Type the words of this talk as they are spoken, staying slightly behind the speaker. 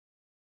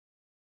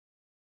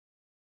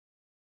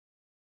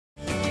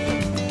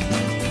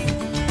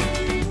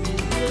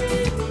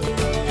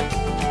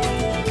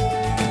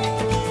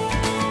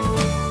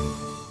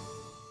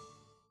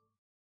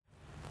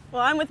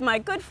Well, I'm with my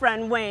good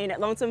friend Wayne at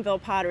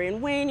Lonesomeville Pottery. And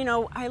Wayne, you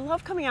know, I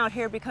love coming out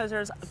here because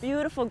there's a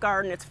beautiful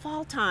garden. It's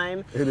fall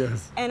time. It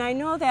is. And I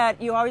know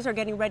that you always are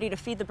getting ready to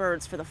feed the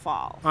birds for the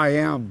fall. I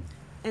am.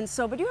 And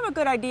so, but you have a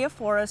good idea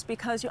for us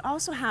because you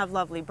also have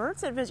lovely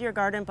birds that visit your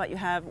garden, but you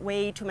have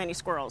way too many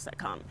squirrels that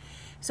come.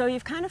 So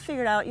you've kind of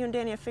figured out, you and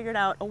Danny have figured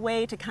out a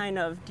way to kind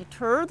of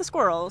deter the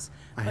squirrels,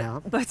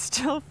 but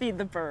still feed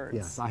the birds.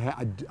 Yes, I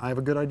have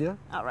a good idea.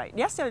 All right.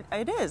 Yes,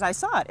 it is. I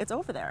saw it. It's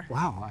over there.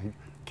 Wow, I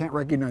can't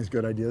recognize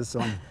good ideas,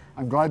 so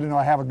I'm glad to know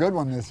I have a good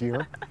one this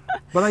year.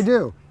 But I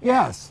do.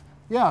 Yes.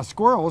 Yeah,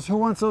 squirrels. Who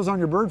wants those on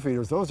your bird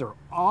feeders? Those are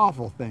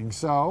awful things.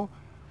 So,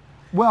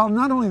 well,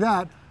 not only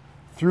that,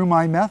 through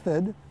my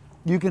method,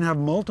 you can have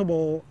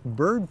multiple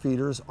bird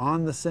feeders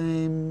on the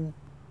same.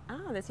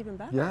 Oh, that's even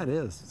better. Yeah, it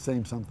is.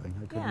 Same something.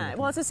 Yeah,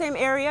 well, it's the same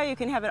area. You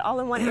can have it all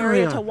in one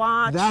area to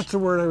watch. That's the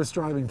word I was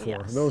striving for.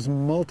 Yes. Those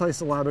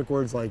multisyllabic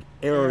words like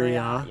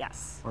area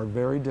yes, are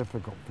very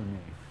difficult for me.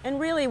 And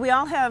really, we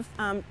all have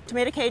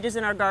tomato cages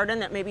in our garden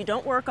that maybe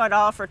don't work at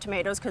all for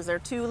tomatoes because they're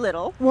too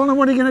little. Well, then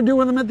what are you going to do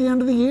with them at the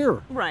end of the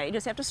year? Right, you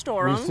just have to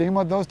store them. We've seen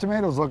what those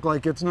tomatoes look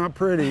like. It's not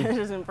pretty. It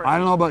isn't pretty. I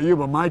don't know about you,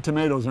 but my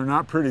tomatoes are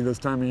not pretty this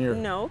time of year.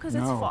 No, because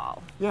it's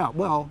fall. Yeah,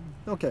 well,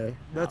 okay,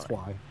 that's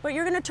why. But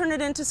you're going to turn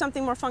it into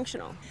something more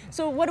functional.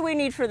 So what do we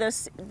need for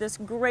this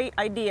great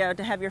idea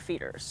to have your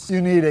feeders?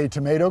 You need a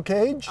tomato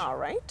cage. All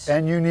right.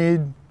 And you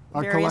need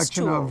a various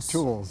collection of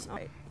tools. All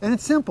right. And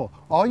it's simple.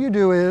 All you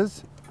do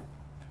is,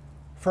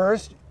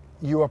 first,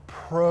 you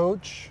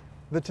approach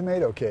the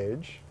tomato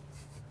cage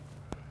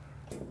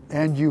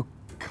and you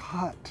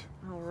cut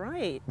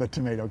the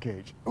tomato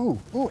cage. Ooh,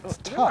 it's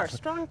tough. You're a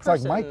strong person.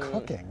 It's like my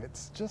cooking.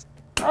 It's just,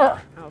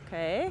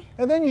 okay.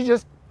 And then you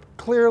just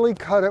clearly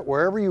cut it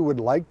wherever you would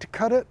like to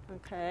cut it.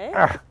 Okay.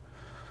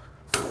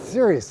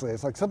 Seriously,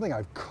 it's like something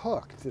I've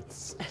cooked.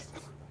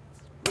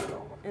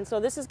 And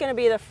so this is going to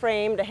be the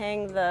frame to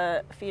hang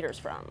the feeders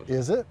from.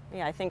 Is it?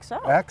 Yeah, I think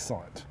so.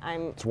 Excellent.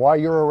 It's why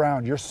you're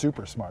around. You're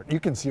super smart. You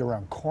can see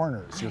around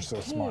corners. You're so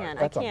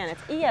smart. I can.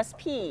 It's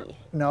ESP.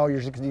 No, you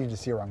need to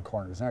see around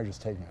corners. Now you're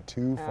just taking it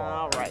too far.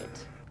 All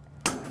right.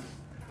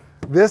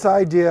 This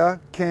idea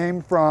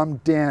came from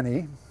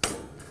Danny,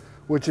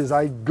 which is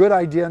good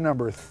idea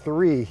number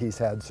 3 he's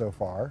had so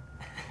far.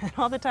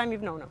 All the time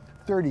you've known him.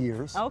 30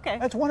 years. Okay.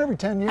 That's one every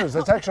 10 years.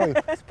 That's actually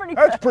that's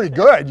pretty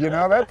good. You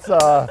know, that's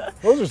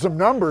those are some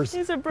numbers.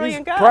 He's a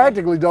brilliant guy.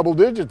 Practically double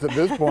digits at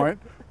this point.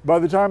 By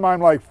the time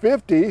I'm like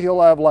 50,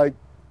 he'll have like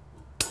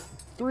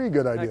 3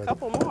 good ideas. A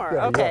couple more.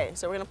 Okay,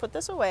 so we're going to put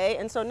this away,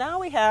 and so now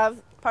we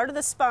have part of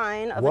the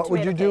spine of a tomato What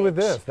would you do with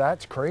this?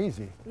 That's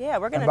crazy. Yeah,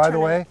 we're going to. And by the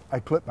way, I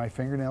clipped my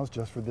fingernails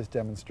just for this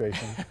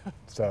demonstration.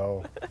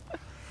 So.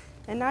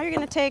 And now you're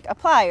going to take a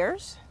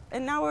pliers,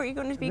 and now are you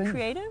going to be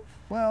creative?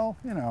 Well,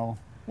 you know.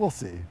 We'll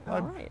see.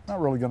 I'm not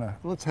really gonna.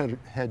 Let's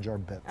hedge our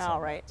bets. All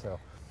right. So.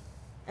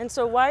 And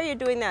so, why are you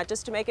doing that?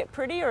 Just to make it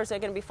pretty, or is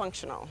it going to be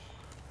functional?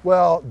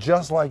 Well,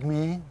 just like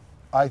me,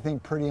 I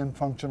think pretty and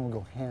functional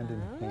go hand in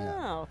hand.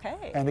 Oh,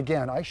 okay. And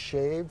again, I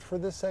shaved for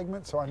this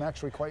segment, so I'm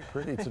actually quite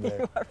pretty today.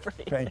 You are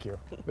pretty. Thank you.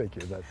 Thank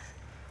you.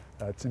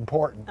 That's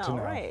important to know.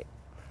 All right.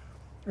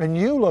 And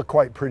you look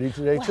quite pretty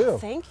today too.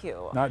 Thank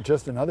you. Not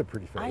just another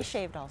pretty face. I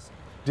shaved also.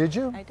 Did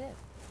you? I did.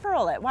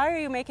 Curl it. Why are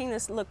you making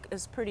this look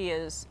as pretty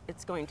as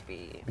it's going to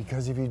be?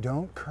 Because if you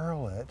don't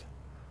curl it,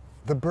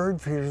 the bird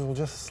feeders will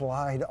just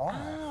slide off.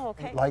 Oh,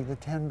 okay. Like the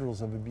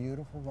tendrils of a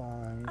beautiful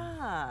vine.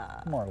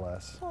 More or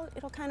less. Well,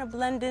 it'll kind of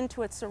blend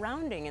into its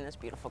surrounding in this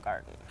beautiful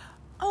garden.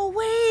 Oh,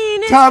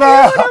 Wayne, it's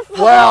Ta-da!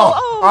 beautiful. Well,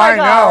 oh my I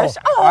gosh.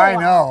 know. Oh. I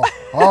know.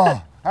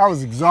 Oh, I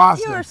was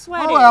exhausted. You were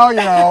sweating. Oh, well,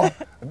 you know,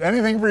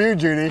 anything for you,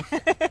 Judy.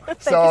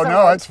 so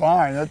no, it's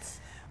fine.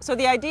 So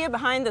the idea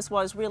behind this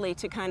was really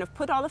to kind of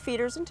put all the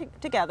feeders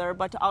together,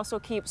 but to also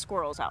keep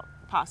squirrels out,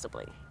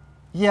 possibly.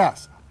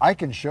 Yes, I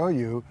can show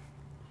you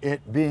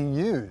it being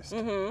used.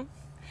 Mm-hmm.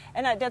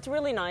 And that's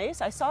really nice.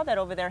 I saw that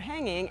over there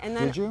hanging. And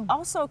then Did you?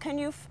 Also, can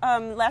you,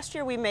 last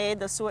year we made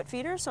the suet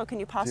feeders, so can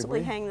you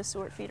possibly hang the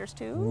suet feeders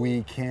too?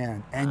 We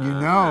can. And you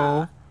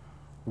know,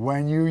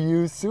 when you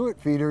use suet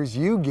feeders,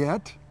 you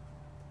get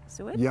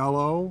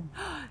yellow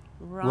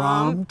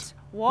rumped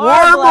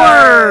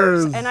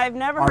warblers! And I've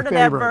never heard of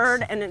that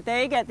bird, and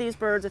they get these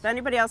birds. If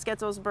anybody else gets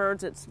those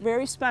birds, it's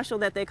very special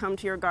that they come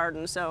to your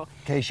garden. So.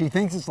 Okay, she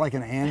thinks it's like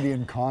an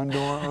Andean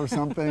condor or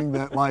something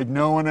that like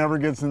no one ever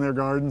gets in their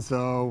garden,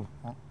 so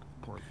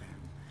poor thing.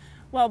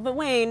 Well, but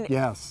Wayne,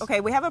 yes.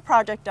 Okay, we have a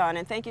project done,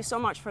 and thank you so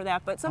much for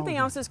that, but something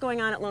else is going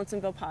on at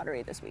Lonesomeville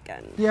Pottery this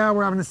weekend. Yeah,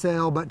 we're having a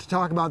sale, but to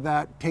talk about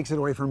that takes it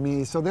away from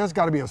me, so there's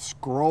got to be a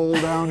scroll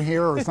down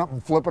here or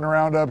something flipping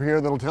around up here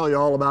that'll tell you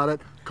all about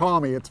it.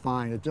 Call me, it's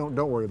fine. Don't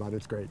worry about it,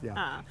 it's great,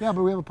 yeah. Yeah,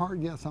 but we have a part,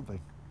 something.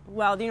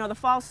 Well, you know, the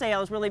fall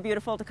sale is really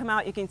beautiful to come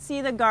out. You can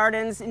see the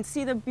gardens and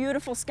see the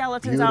beautiful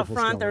skeletons out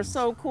front. They're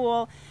so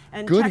cool.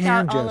 And good check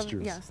hand out all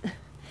gestures. Yes.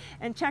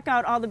 And check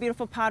out all the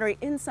beautiful pottery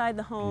inside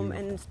the home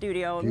and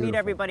studio. Meet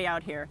everybody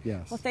out here.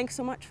 Yes. Well, thanks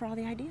so much for all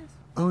the ideas.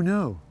 Oh,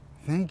 no.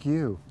 Thank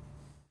you.